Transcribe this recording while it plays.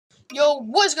Yo,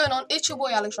 what is going on? It's your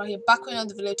boy Alex right here, back with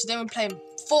another video. Today we're playing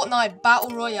Fortnite Battle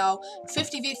Royale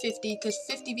 50v50 because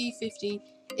 50v50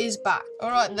 is back.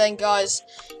 Alright then guys,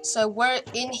 so we're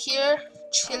in here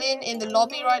chilling in the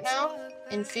lobby right now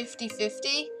in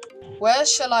 50v50. Where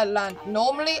shall I land?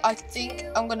 Normally I think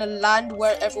I'm gonna land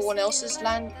where everyone else is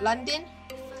landing.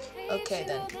 Okay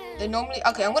then.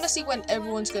 Okay, I'm gonna see when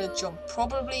everyone's gonna jump.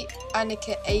 Probably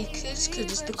Annika Acres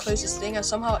because it's the closest thing, and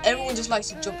somehow everyone just likes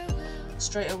to jump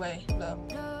straight away. Look.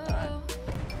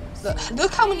 Alright.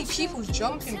 Look how many people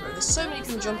jumping, bro. There's so many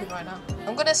people jumping right now.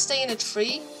 I'm gonna stay in a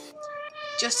tree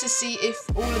just to see if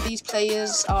all of these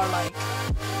players are like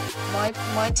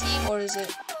my team or is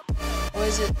it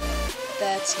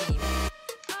their team.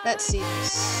 Let's see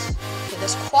this. Okay,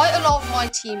 there's quite a lot of my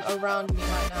team around me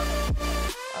right now.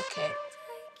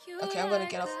 Okay, I'm gonna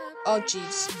get off. Oh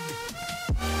jeez.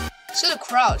 Should have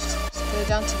crouched. Let's go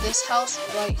down to this house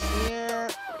right here.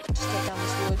 Just get down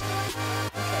this wood.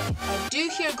 Okay, I do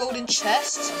hear a golden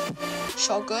chest.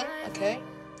 Shotgun, okay.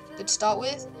 Good to start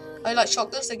with. I like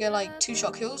shotguns, they get like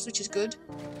 2-shot kills, which is good.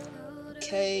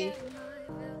 Okay.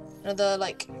 Another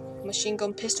like machine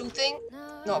gun pistol thing.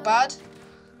 Not bad.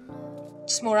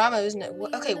 Just more ammo, isn't it?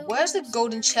 Okay, where's the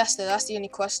golden chest though? That's the only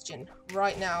question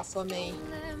right now for me.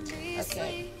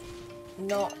 Okay.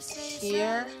 Not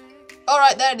here.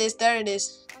 Alright, there it is, there it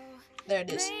is. There it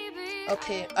is. Up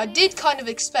here. I did kind of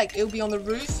expect it would be on the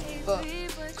roof, but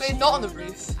clearly not on the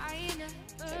roof.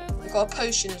 Okay, we got a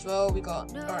potion as well.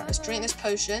 Alright, let's drink this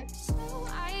potion.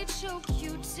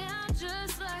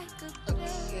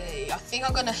 Okay, I think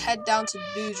I'm gonna head down to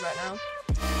Booze right now.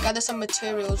 Gather some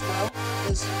material as well,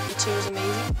 because material's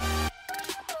amazing.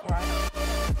 Alright.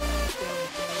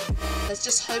 Let's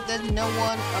just hope there's no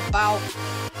one about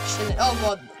chilling. Oh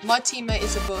god, my teammate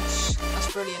is a bush.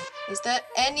 That's brilliant. Is there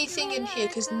anything in here?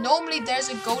 Because normally there's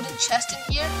a golden chest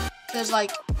in here. There's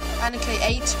like Anarchy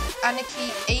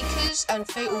Acres and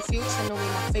Fatal Fields. They're normally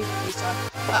my favorite pieces.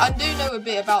 I do know a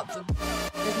bit about them.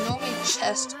 There's normally a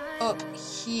chest up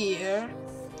here.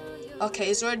 Okay,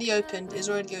 it's already opened. It's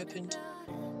already opened.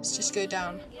 Let's just go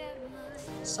down.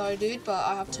 Sorry dude, but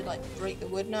I have to like break the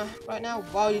wood now right now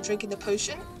while you're drinking the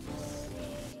potion.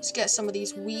 Let's get some of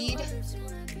these weeds.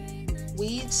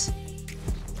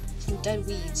 Some dead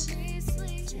weeds.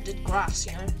 Some dead grass,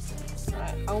 you know.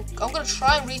 Alright, I'm gonna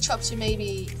try and reach up to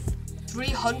maybe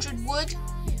 300 wood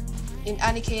in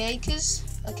Annika Acres.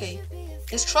 Okay.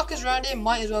 This truck is around here,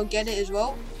 might as well get it as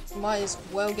well. Might as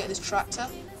well get this tractor.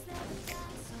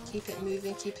 Keep it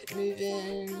moving, keep it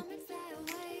moving.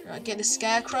 Alright, get the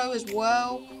scarecrow as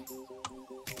well.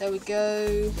 There we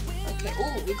go. Okay,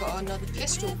 oh, we got another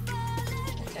pistol.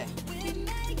 Okay.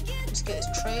 Let's get this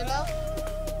trailer.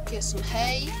 Get some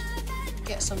hay.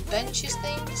 Get some benches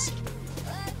things.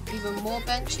 Even more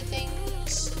benchy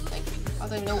things. Like, I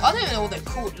don't know what they're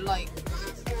called. Like,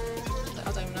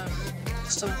 I don't know.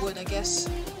 Some wood, I guess.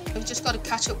 We've just got to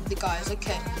catch up with the guys.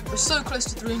 Okay, we're so close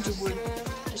to 300 wood.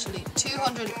 Actually,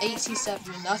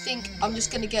 287. I think I'm just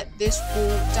gonna get this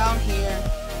wall down here.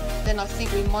 Then I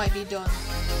think we might be done.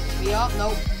 We are. No,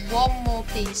 one more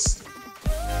piece.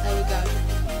 There we go.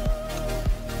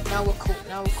 Now we're cool.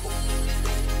 Now we're cool.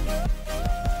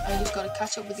 I just gotta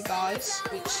catch up with the guys,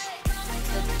 which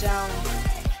are down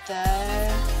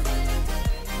there.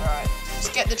 Alright, let's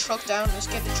get the truck down. Let's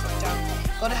get the truck down.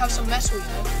 Gotta have some metal, you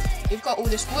know. We've got all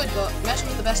this wood, but metal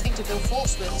is the best thing to build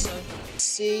forts with. So let's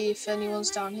see if anyone's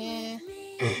down here.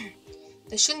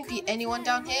 There shouldn't be anyone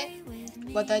down here,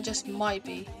 but there just might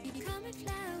be.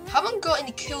 Haven't got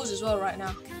any kills as well right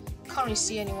now. Can't really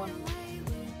see anyone.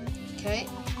 Okay,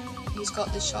 he's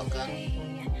got the shotgun.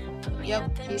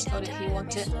 Yep, he's got it. He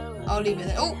wants it. I'll leave it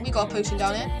there. Oh, we got a potion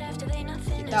down here.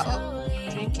 Pick that up.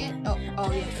 Drink it.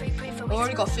 Oh yeah. I've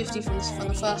already got 50 from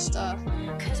the first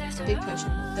big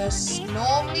potion. There's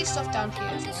normally stuff down here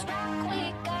as well.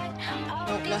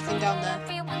 Nope, nothing down there.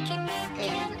 Okay,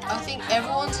 I think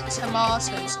everyone's in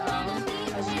Tomatoes now,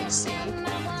 as you can see.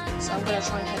 So I'm gonna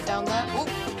try and head down there. Oh,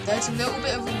 there's a little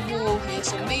bit of a wall here,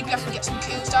 so maybe I can get some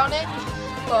kills down here.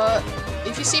 But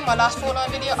if you see my last Fortnite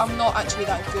video, I'm not actually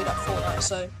that good at Fortnite,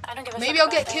 so maybe I'll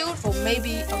get killed, or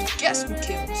maybe I'll get some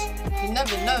kills. You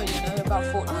never know, you know, about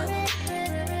Fortnite.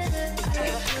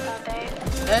 Okay.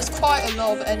 There's quite a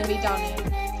lot of enemy down here,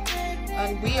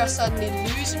 and we are suddenly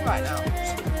losing right now.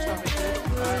 It's not very good.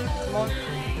 Alright, come on.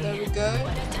 There we go.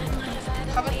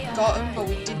 Haven't got him, but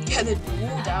we did get the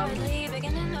wall down,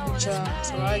 which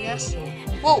is alright, I guess.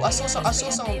 Whoa! I saw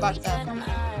someone back there.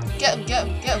 Get him! Get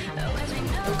him! Get him!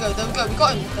 There we go, there we go, we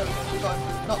got him, there we got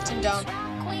him, knocked him down.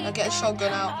 Now get a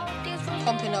shotgun out,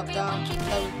 pumping up down,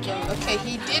 there we go. Okay,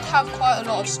 he did have quite a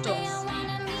lot of stuff,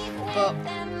 but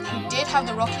He did have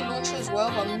the rocket launcher as well,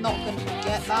 but I'm not going to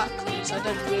get that because I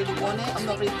don't really want it. I'm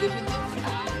not really good with them.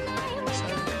 So,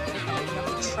 okay, we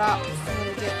have a trap. I'm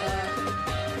going to get a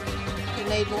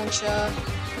grenade launcher.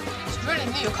 It's really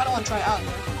new. I kind of want to try it out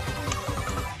though.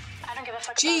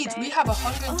 Jeez, we have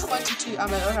 122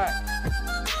 ammo. Alright.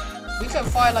 We can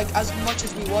fire like as much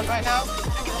as we want right now.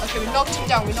 Okay, we knocked him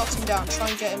down. Try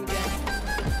and get him again.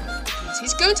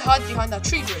 He's going to hide behind that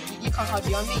tree, bro. You can't hide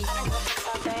behind me.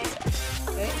 Okay.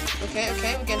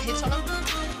 We're getting hits on him.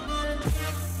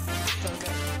 Go.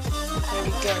 There we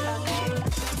go.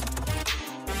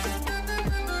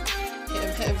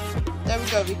 Hit him. There we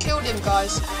go. We killed him,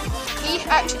 guys. He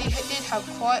actually did have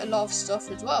quite a lot of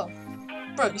stuff as well.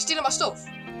 Bro, you're stealing my stuff.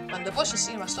 Man, the bush is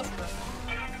stealing my stuff, bro.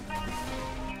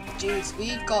 Jeez,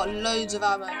 we got loads of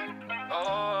ammo.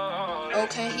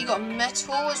 Okay, he got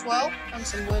metal as well and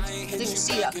some wood. I didn't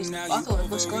see that because I thought the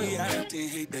bush got it.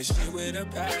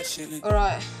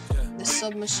 Alright, the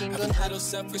submachine gun had.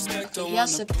 Okay, he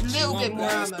has a little bit more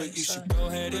ammo, so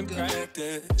we're good.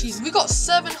 Jeez, we got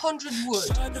 700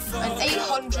 wood and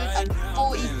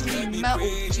 843 metal.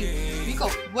 Jeez, we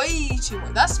got way too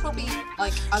much. That's probably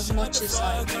like as much as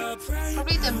like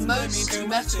probably the most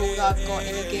metal that I've got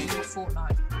in a game of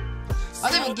Fortnite. I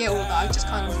didn't even get all that, I just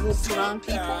kind of walked around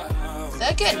people.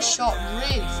 They're getting shot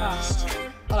really fast.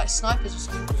 Or like snipers or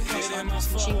something. Not snipers,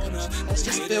 machine guns. Let's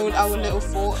just build our little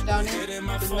fort down here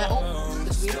with metal.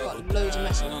 Because we've got loads of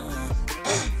metal.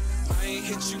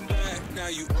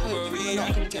 Hope we're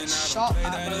not going to get shot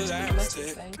at those metal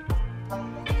thing.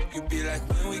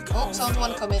 Oh, someone's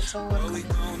want to come in,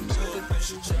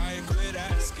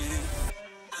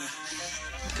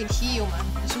 You can heal, man.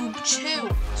 It's all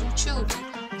chill, dude.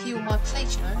 Heal my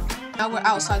plate, you know. Now we're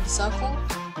outside the circle.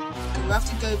 Okay, we have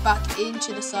to go back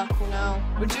into the circle now.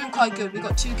 We're doing quite good. We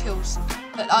got 2 kills.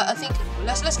 I think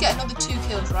let's get another 2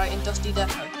 kills right in Dusty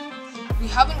Depot. We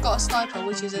haven't got a sniper,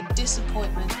 which is a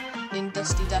disappointment in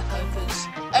Dusty Depot because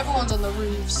everyone's on the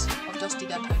roofs of Dusty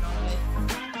Depot normally.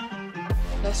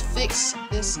 Let's fix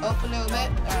this up a little bit.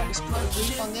 Alright, let's put a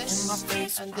roof on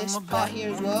this and this part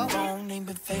here as well. And then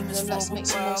let's make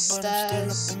some more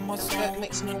stairs.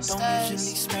 Make some more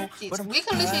stairs. Jeez, we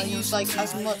can literally use like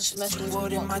as much metal as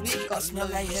we want. We've got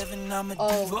loads.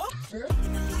 Oh,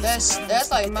 there's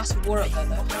like a massive war up there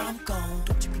though.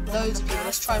 Loads of people.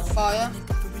 Let's try and fire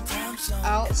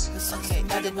out. Okay,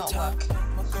 that did not work.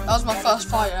 That was my first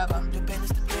fire ever.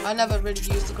 I never really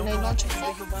used the grenade launcher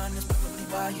before.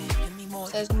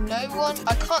 There's no one.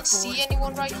 I can't see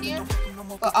anyone right here,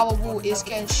 but our wall is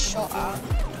getting shot at.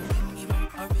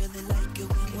 Okay, the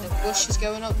bush is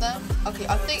going up there. Okay,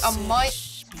 I think I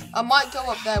might go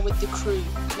up there with the crew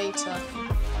later.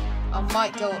 I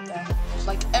might go up there.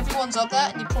 Like everyone's up there,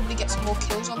 and you probably get some more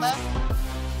kills on there.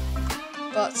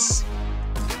 But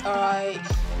alright,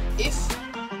 if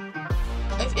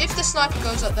the sniper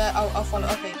goes up there, I'll follow.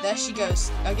 Okay, there she goes.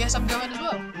 I guess I'm going as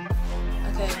well.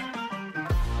 Okay.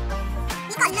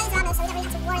 We've got loads of ammo, so we don't really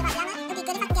have to worry about the ammo. It would be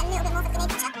good if I could get a little bit more of the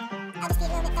grenade launcher. That'll just be a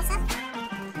little bit better.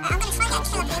 I'm going to try and get a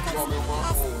kill up here because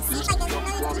seems like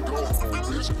there's loads of people putting stuff down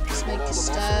here. Let's make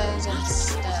stairs and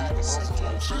stairs.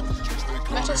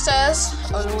 Okay. Metal stairs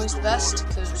are always the best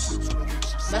because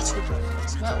metal.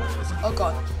 It's metal. Oh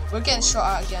god, we're getting shot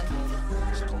at again.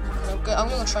 I'm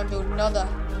going to try and build another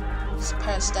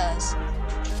pair of stairs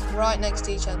right next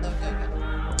to each other. Go. I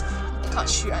can't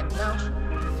shoot at it now.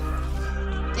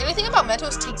 The only thing about metal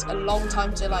is it takes a long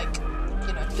time to like,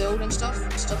 you know, build and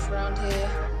stuff around here,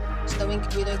 so that we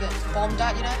don't get bombed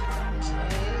at, you know.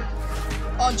 Okay.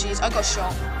 Oh jeez, I got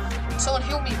shot. Someone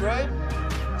heal me, bro.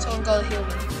 Someone gotta heal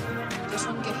me. Just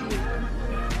want to get healed.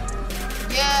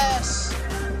 Yes.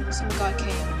 Some guy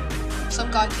came.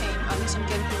 At least I'm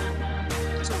getting healed.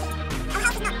 Our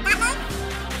health is not that low,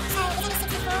 so it's only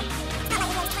 64. It's not like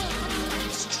we're going to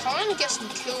Just trying to get some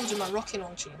kills with my rocket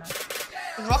launcher, you know.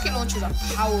 The rocket launchers are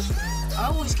powerful. I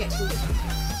always get killed.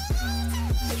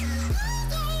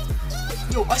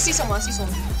 Yo, I see someone.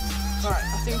 Alright, I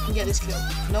think we can get this kill.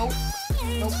 Nope,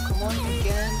 come on,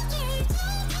 again.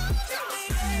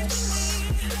 Yes.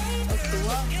 Okay,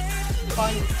 well,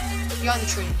 fine. Behind the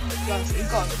tree.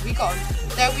 We got him.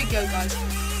 There we go, guys.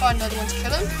 Find another one to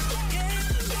kill him.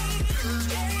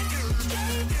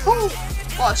 Whew.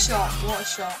 What a shot.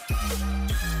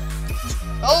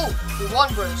 Oh, we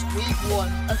won, bros. We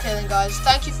won. Okay then, guys.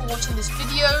 Thank you for watching this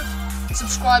video.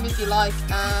 Subscribe if you like,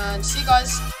 and see you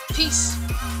guys. Peace.